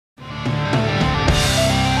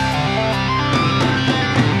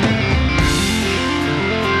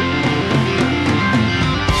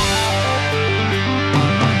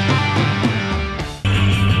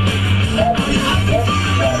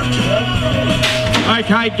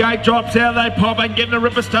Okay, gate drops out, they pop and getting a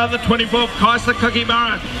ripper start, the 24th, Kaiser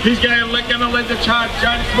Kookaburra. He's going to lead the charge.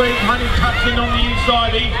 James Sweet, Honey cuts in on the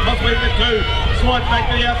inside, he's possibly the 2. Slides back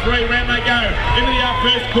to the R3, round they go. Into the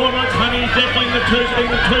first corner, it's Honey, he's definitely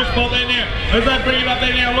in the 2 spot there now. As they bring it up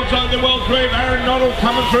there now, looks like the world group, Aaron Noddle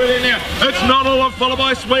coming through there now. It's Noddle followed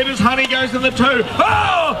by Sweet as Honey goes in the 2.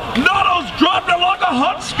 Oh, Noddle's dropped it like a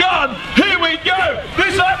hot scud. Here we go.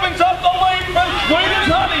 This opens up the lead for Sweet as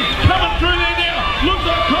Honey. Coming through there now. Looks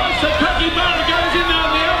like Kaiser Kookaburra goes in there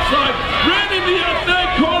on the outside. Round into the third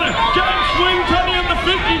corner. James Swings Honey on the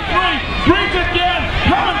 53. Brings it down.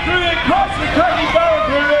 Coming through there. Kaiser Kookaburra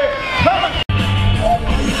through there. Coming.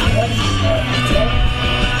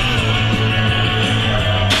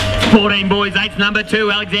 14 boys, 8's number 2,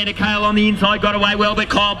 Alexander Cale on the inside, got away well, but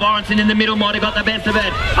Kyle Borenson in the middle might have got the best of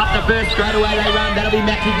it. Up the first straight away they run, that'll be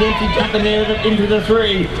Maxie Dempsey jumping there into the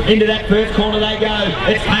 3. Into that first corner they go.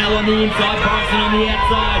 It's Cale on the inside, Borenson on the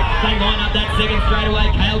outside. They line up that second straight away.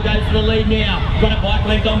 Cale goes for the lead now. Got a bike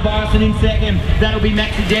length on Borenson in second. That'll be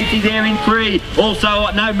Maxie Dempsey there in 3. Also,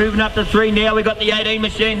 no, moving up to 3 now, we got the 18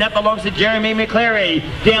 machine, that belongs to Jeremy McCleary.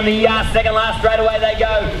 Down the second last straight away they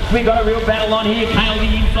go. We got a real battle on here. Cale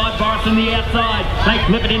the inside, Borenson the outside. They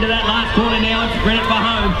flip it into that last corner now and sprint it for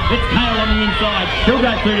home. It's Cale on the inside. He'll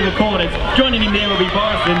go through to the corners. Joining him there will be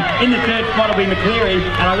Borenson. In the third spot will be McCleary.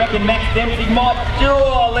 And I reckon Max Dempsey might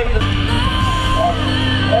leave the...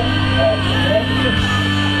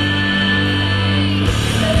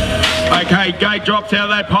 Okay, gate drops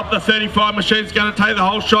out, they pop, the 35 machine's going to take the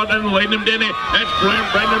whole shot and lead them down there. That's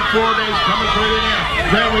Brendan Flores coming through there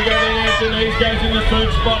now. Round we go there now, Denise goes in the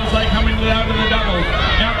third spot as they come into the doubles.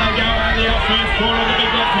 Out they go out the first corner, the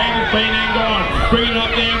big left hand has been and gone. Bring it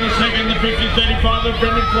up there in the second, the 50-35 of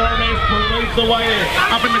Brendan Flores leads the way there.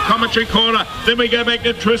 Up in the commentary corner, then we go back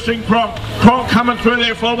to Tristan Cronk. Cronk coming through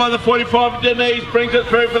there, followed by the 45 Denise, brings it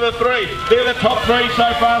through for the 3. They're the top 3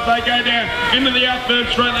 so far as they go down. Into the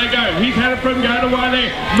third straight they go. He's had it from going away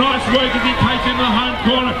there. Nice work as he takes in the home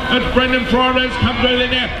corner. It's Brendan Flores come through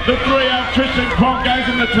there now. The 3 of Tristan Cronk goes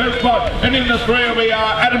in the 2 spot. And in the 3 will be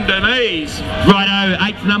Adam Denise. Righto,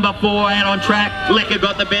 8's number 4 out on track. Lecker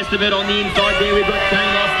got the best of it on the inside there. We've got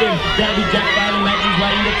Shane Austin. That'll be Jack Bailey making his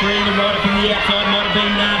way into 3. And the rider from the outside might have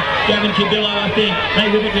been Gavin Cabillo, I think. They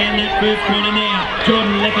whip it down that first corner now.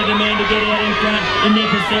 Jordan Lecker, the man to get out in front. In there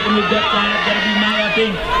for second, we've got that'll be May, I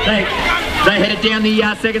think. They head it down the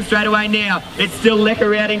second straight away now. It's still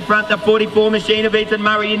Lecker out in front. The 44 machine of Ethan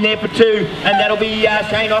Murray in there for 2. And that'll be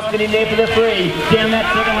Shane Austin in there for the 3. Down that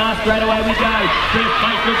second last straight away we go. First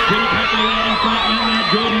place looks pretty comfortable out in front. Now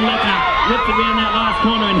Jordan Lecker whips it around that last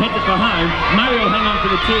corner and heads it for home. Murray will hang on for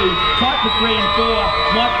the 2. Tight for 3 and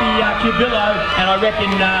 4 might be Cubillo. And I reckon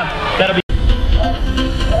that'll be...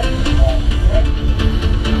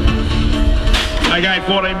 Okay,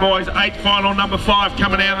 14 boys, 8th final, number 5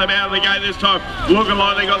 coming out of the gate this time. Looking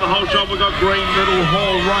like they got the whole shot. We've got Green, Middle,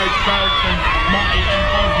 Hall, Rhodes, Barrett, and Marty and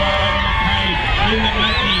Osmo and McKay in the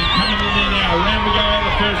Mackie coming in there now. Around we go out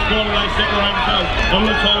of the first quarter, they settle themselves. It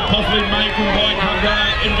looks like possibly May from Bike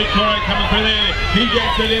in Victoria coming through there. He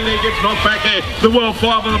gets it in there, gets knocked back there. The World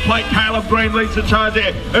 5 on the plate, Caleb Green leads the charge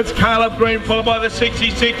there. It's Caleb Green followed by the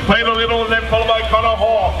 66, Peter Little, and then followed by Connor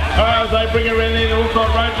Hall. As they bring it around there, it looks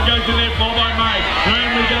like Rhodes goes in there, followed by May.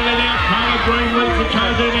 Round we go there now, Caleb Green leads the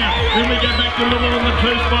charge there now. Then we go back to Little in the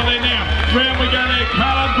 2 spot there now. Round we go there,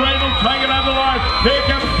 Caleb Green will take it over the line. Here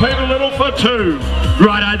comes Peter Little for 2.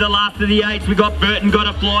 Righto, the last of the 8s, we got Burton, got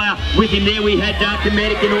a flyer. With him there we had Dr.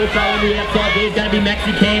 Medic, and also on the outside there's going to be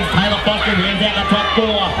Maxie Cairns. Taylor Foster rounds out the top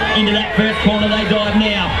 4. Into that first corner they dive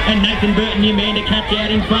now. And Nathan Burton, your man to catch out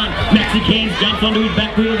in front. Maxie Cairns jumps onto his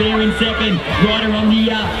back wheel there in second. Ryder on the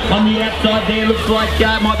outside there, looks like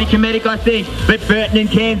might be Comedic, I think. But Burton and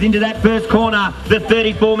Cairns into that first corner. The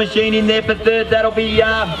 34 machine in there for 3rd, that'll be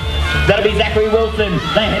Zachary Wilson.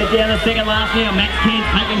 They head it down the second last now. Max Cairns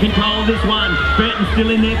taking control of this one. Burton still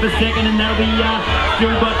in there for 2nd, and that'll be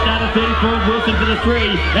still got the 34 Wilson for the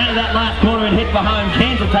 3. Out of that last corner and head for home.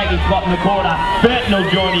 Cairns will take his spot in the quarter. Burton will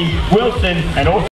join him. Wilson and also